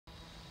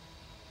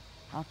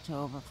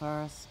October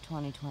 1st,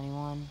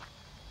 2021.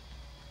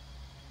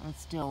 I'm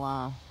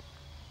still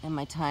in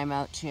my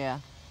timeout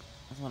chair,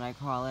 is what I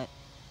call it,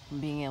 from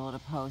being able to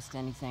post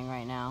anything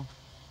right now.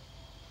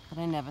 But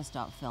I never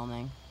stop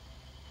filming.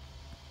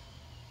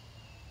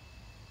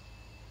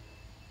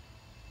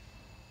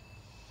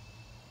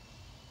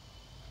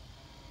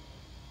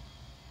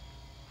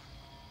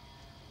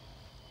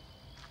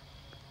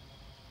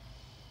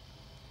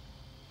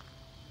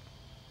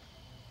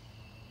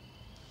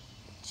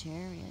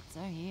 Chariots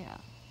are here.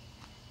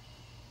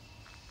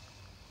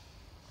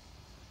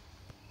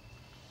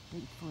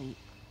 Big fleet.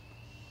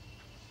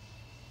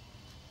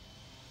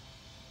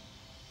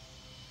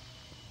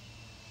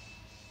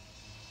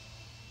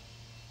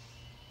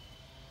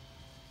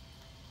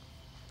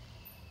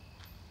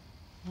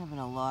 Having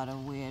a lot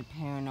of weird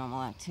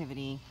paranormal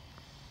activity.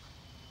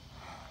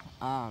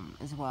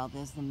 As well,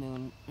 there's the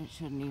moon. It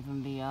shouldn't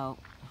even be out.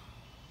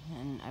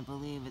 And I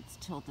believe it's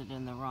tilted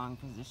in the wrong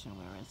position.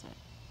 Where is it?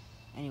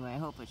 Anyway, I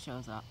hope it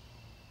shows up.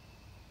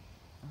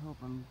 I hope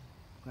I'm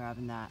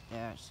grabbing that.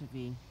 There, it should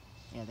be.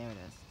 Yeah, there it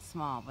is. It's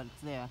small, but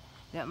it's there.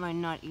 That might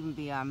not even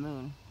be our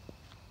moon.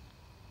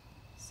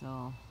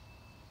 So,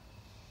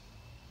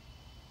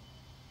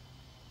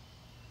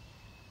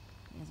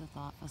 here's a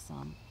thought for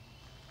some.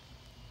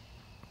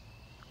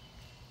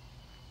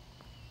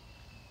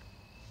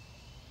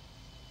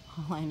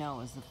 All I know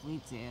is the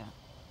fleet's here.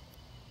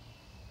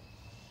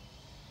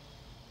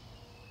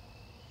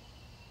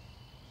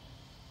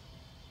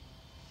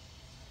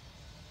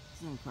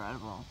 This is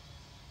incredible.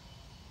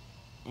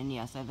 And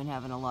yes, I've been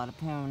having a lot of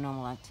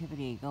paranormal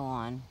activity go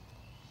on.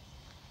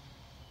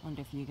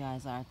 Wonder if you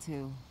guys are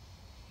too.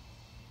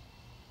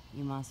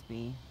 You must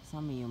be.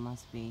 Some of you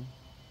must be.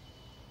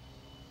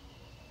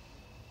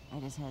 I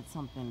just had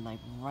something like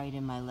right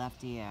in my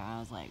left ear. I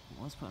was like,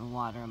 I was putting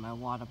water in my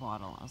water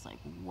bottle. I was like,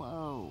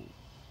 whoa.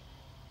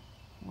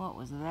 What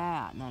was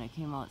that? And then I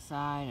came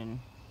outside and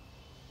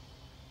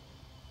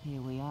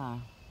here we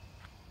are.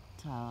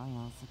 Tyler, you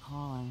know, it's the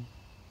calling.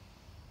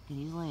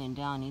 He's laying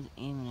down, he's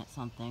aiming at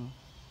something.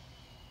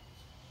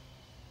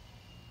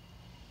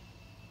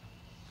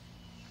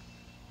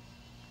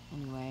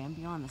 Anyway, I'm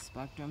beyond the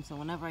spectrum, so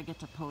whenever I get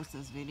to post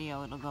this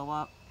video, it'll go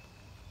up.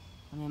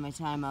 I'm in my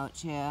timeout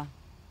chair.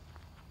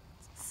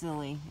 It's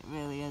silly. It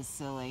really is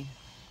silly.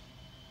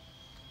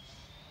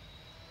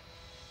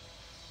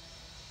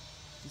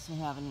 Just for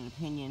having an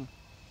opinion.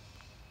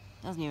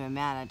 Doesn't even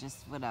matter,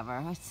 just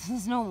whatever.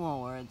 There's no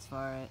more words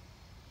for it.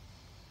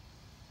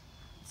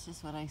 It's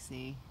just what I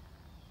see.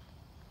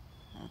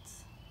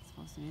 That's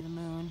supposed to be the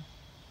moon.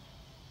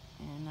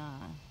 And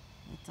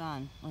it's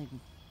on like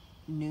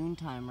noon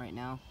time right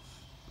now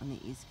on the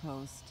East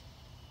Coast.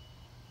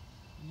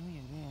 I know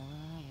you're there.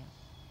 Where are you?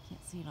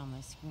 Can't see it on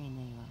my screen.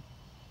 There you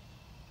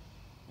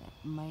are.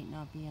 That might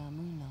not be our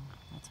moon though.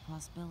 That's a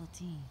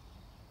possibility.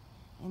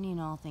 And you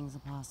know, all things are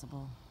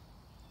possible.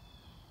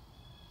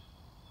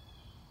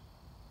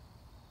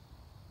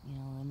 You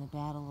know, we're in the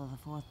battle of the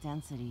fourth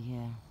density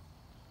here.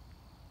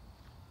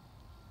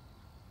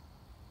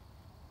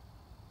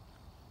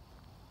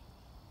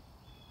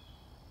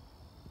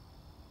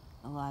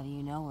 A lot of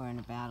you know we're in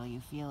a battle.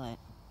 You feel it.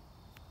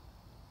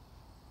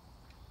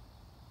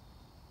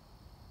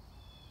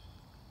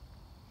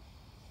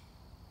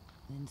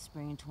 In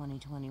spring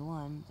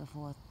 2021, the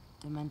fourth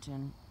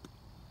dimension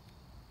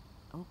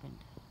opened.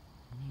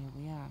 And here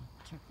we are,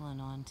 trickling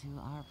onto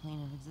our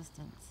plane of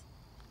existence.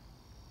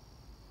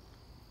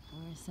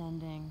 We're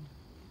ascending,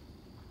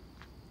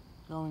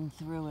 going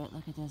through it.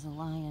 Look at, there's a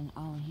lion.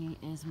 Oh, he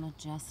is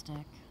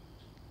majestic.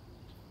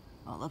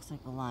 Well, it looks like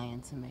a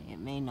lion to me. It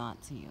may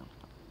not to you,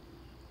 but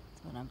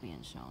that's what I'm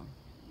being shown.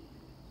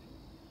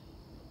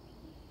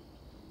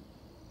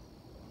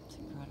 It's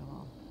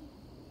incredible.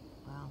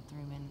 Wow, 3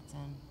 minutes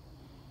in.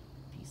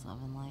 Peace,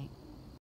 love, and light.